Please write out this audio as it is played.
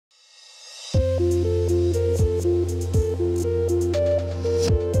One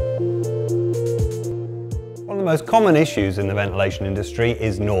of the most common issues in the ventilation industry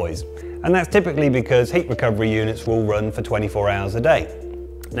is noise, and that's typically because heat recovery units will run for 24 hours a day.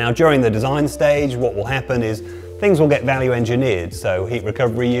 Now, during the design stage, what will happen is things will get value engineered, so heat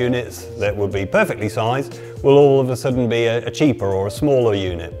recovery units that would be perfectly sized will all of a sudden be a cheaper or a smaller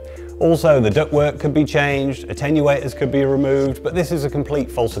unit. Also, the ductwork could be changed, attenuators could be removed, but this is a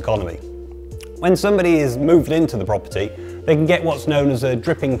complete false economy. When somebody is moved into the property, they can get what's known as a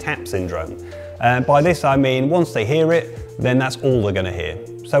dripping tap syndrome. By this I mean once they hear it, then that's all they're going to hear.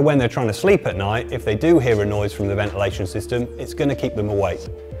 So when they're trying to sleep at night, if they do hear a noise from the ventilation system, it's going to keep them awake.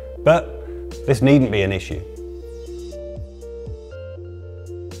 But this needn't be an issue.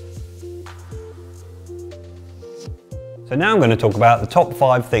 So now I'm going to talk about the top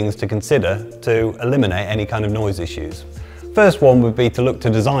 5 things to consider to eliminate any kind of noise issues. First one would be to look to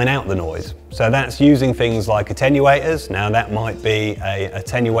design out the noise. So that's using things like attenuators. Now that might be an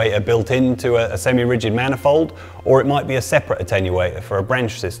attenuator built into a semi-rigid manifold, or it might be a separate attenuator for a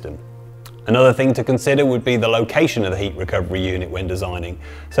branch system. Another thing to consider would be the location of the heat recovery unit when designing.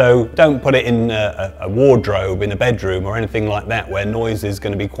 So don't put it in a wardrobe in a bedroom or anything like that where noise is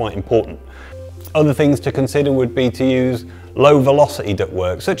going to be quite important. Other things to consider would be to use low velocity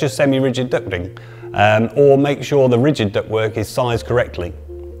ductwork, such as semi-rigid ducting, or make sure the rigid ductwork is sized correctly.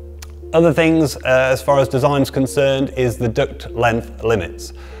 Other things as far as design is concerned is the duct length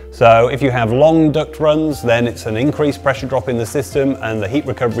limits. So if you have long duct runs, then it's an increased pressure drop in the system and the heat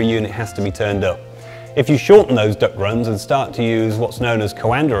recovery unit has to be turned up. If you shorten those duct runs and start to use what's known as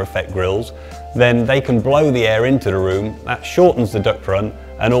Coanda effect grills, then they can blow the air into the room. That shortens the duct run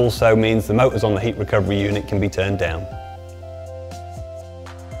and also means the motors on the heat recovery unit can be turned down.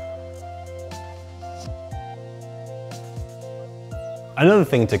 Another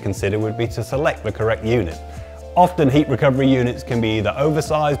thing to consider would be to select the correct unit. Often heat recovery units can be either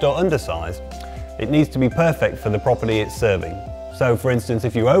oversized or undersized. It needs to be perfect for the property it's serving. So for instance,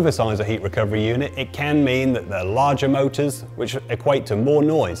 if you oversize a heat recovery unit, it can mean that there are larger motors which equate to more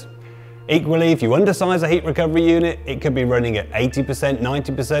noise. Equally, if you undersize a heat recovery unit, it could be running at 80%,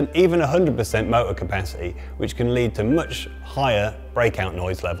 90%, even 100% motor capacity, which can lead to much higher breakout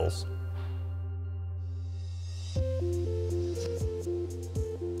noise levels.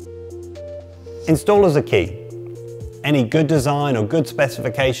 Installers are key. Any good design or good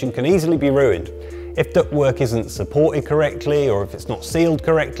specification can easily be ruined. If ductwork isn't supported correctly, or if it's not sealed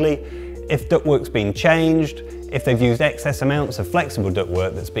correctly, if ductwork's been changed, if they've used excess amounts of flexible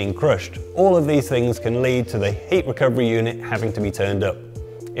ductwork that's been crushed, all of these things can lead to the heat recovery unit having to be turned up.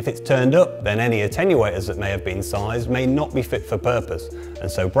 If it's turned up, then any attenuators that may have been sized may not be fit for purpose, and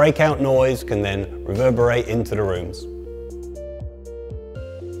so breakout noise can then reverberate into the rooms.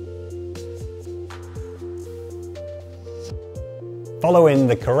 Following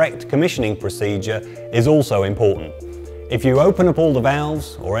the correct commissioning procedure is also important. If you open up all the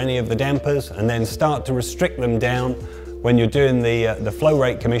valves or any of the dampers and then start to restrict them down when you're doing the flow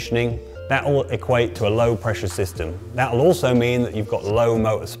rate commissioning, that will equate to a low pressure system. That will also mean that you've got low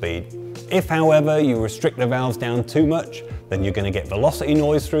motor speed. If, however, you restrict the valves down too much, then you're going to get velocity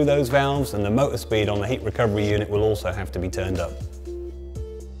noise through those valves and the motor speed on the heat recovery unit will also have to be turned up.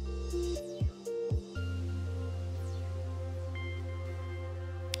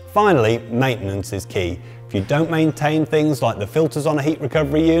 Finally, maintenance is key. If you don't maintain things like the filters on a heat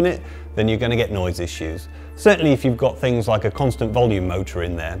recovery unit, then you're going to get noise issues. Certainly if you've got things like a constant volume motor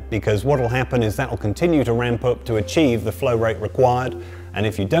in there, because what will happen is that will continue to ramp up to achieve the flow rate required, and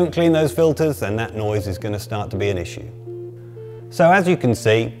if you don't clean those filters, then that noise is going to start to be an issue. So as you can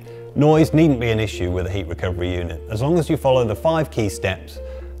see, noise needn't be an issue with a heat recovery unit, as long as you follow the 5 key steps: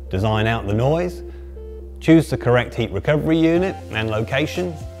 design out the noise, choose the correct heat recovery unit and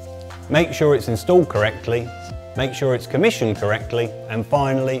location, make sure it's installed correctly, make sure it's commissioned correctly, and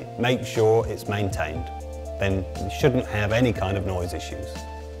finally, make sure it's maintained. Then you shouldn't have any kind of noise issues.